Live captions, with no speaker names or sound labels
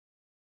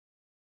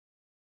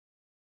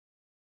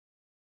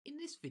In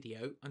this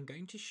video, I'm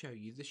going to show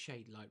you the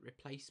Shaderlight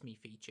Replace Me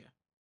feature.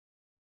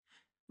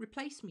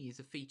 Replace Me is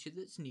a feature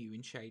that's new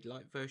in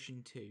Shaderlight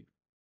version 2.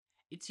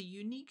 It's a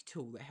unique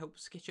tool that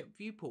helps SketchUp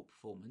viewport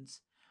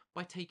performance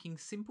by taking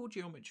simple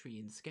geometry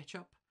in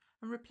SketchUp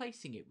and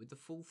replacing it with the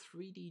full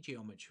 3D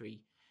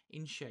geometry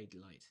in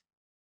Shaderlight.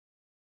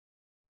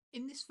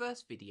 In this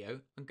first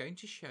video, I'm going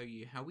to show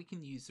you how we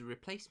can use the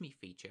Replace Me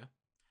feature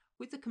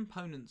with the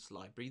components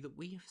library that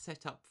we have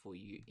set up for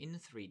you in the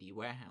 3D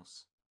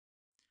warehouse.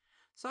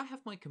 So I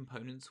have my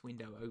components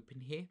window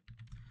open here,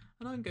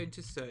 and I'm going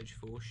to search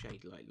for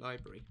Shaderlight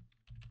library.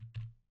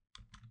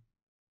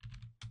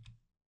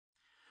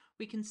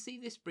 We can see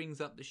this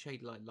brings up the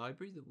Shaderlight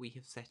library that we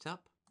have set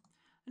up,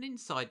 and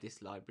inside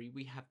this library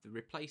we have the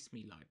Replace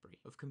Me library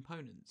of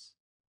components.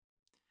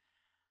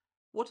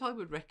 What I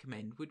would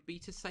recommend would be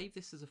to save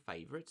this as a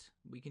favourite.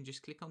 We can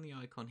just click on the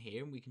icon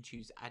here and we can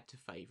choose Add to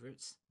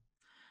Favourites.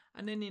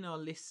 And then in our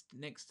list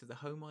next to the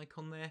home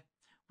icon there,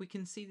 we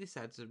can see this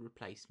adds a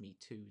Replace Me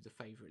to the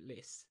favourite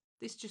list.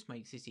 This just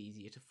makes it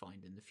easier to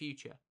find in the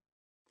future.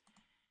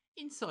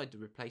 Inside the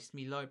Replace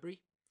Me library,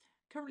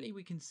 currently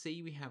we can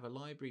see we have a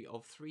library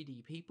of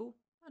 3D people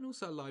and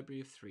also a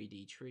library of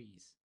 3D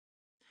trees.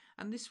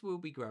 And this will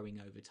be growing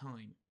over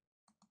time.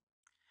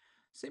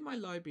 So my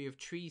library of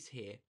trees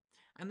here,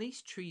 and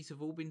these trees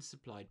have all been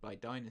supplied by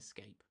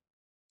Dynarscape.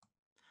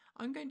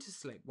 I'm going to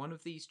select one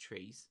of these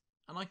trees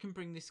and I can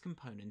bring this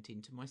component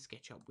into my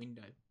SketchUp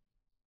window.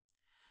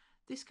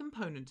 This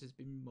component has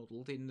been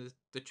modelled in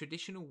the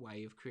traditional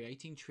way of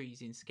creating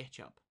trees in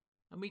SketchUp,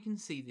 and we can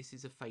see this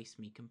is a Face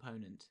Me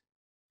component.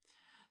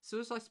 So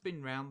as I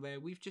spin round there,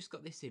 we've just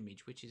got this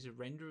image which is a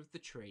render of the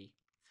tree,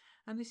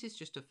 and this is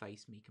just a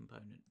Face Me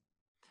component.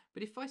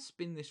 But if I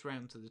spin this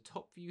round to the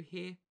top view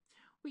here,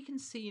 we can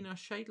see in our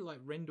Shaderlight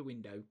render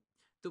window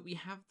that we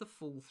have the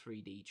full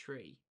 3D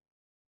tree.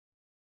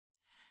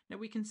 Now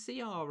we can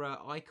see our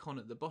icon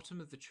at the bottom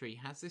of the tree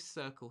has this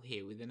circle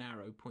here with an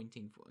arrow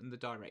pointing in the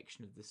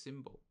direction of the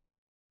symbol.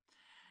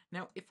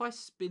 Now if I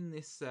spin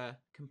this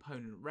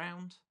component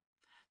round,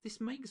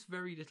 this makes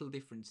very little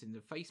difference in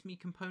the Face Me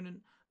component,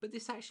 but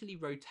this actually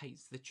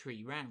rotates the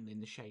tree round in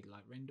the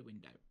Shaderlight render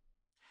window.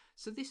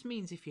 So this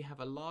means if you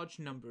have a large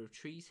number of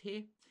trees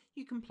here,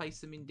 you can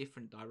place them in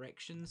different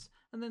directions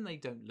and then they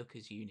don't look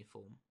as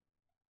uniform.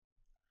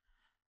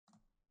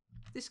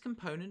 This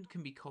component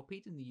can be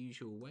copied in the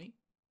usual way.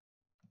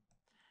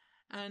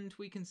 And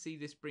we can see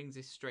this brings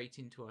us straight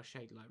into our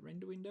Shaderlight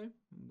render window.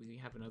 We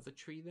have another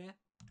tree there.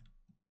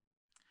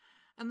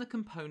 And the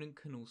component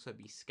can also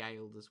be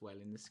scaled as well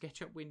in the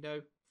SketchUp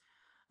window.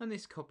 And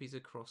this copies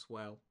across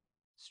well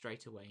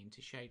straight away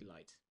into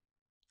Shaderlight.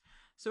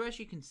 So as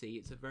you can see,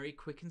 it's a very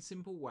quick and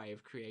simple way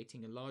of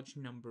creating a large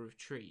number of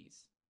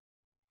trees.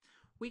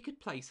 We could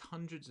place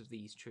hundreds of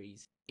these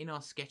trees in our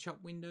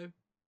SketchUp window,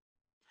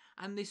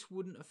 and this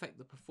wouldn't affect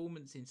the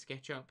performance in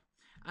SketchUp,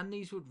 and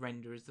these would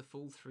render as the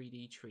full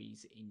 3D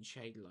trees in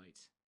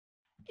Shaderlight.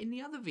 In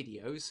the other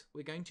videos,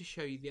 we're going to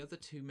show you the other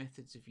two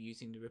methods of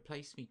using the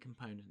Replace Me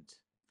component.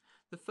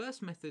 The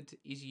first method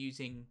is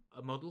using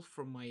a model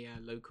from my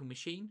local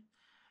machine,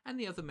 and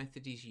the other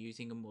method is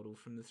using a model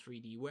from the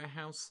 3D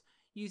warehouse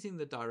using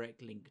the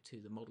direct link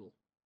to the model.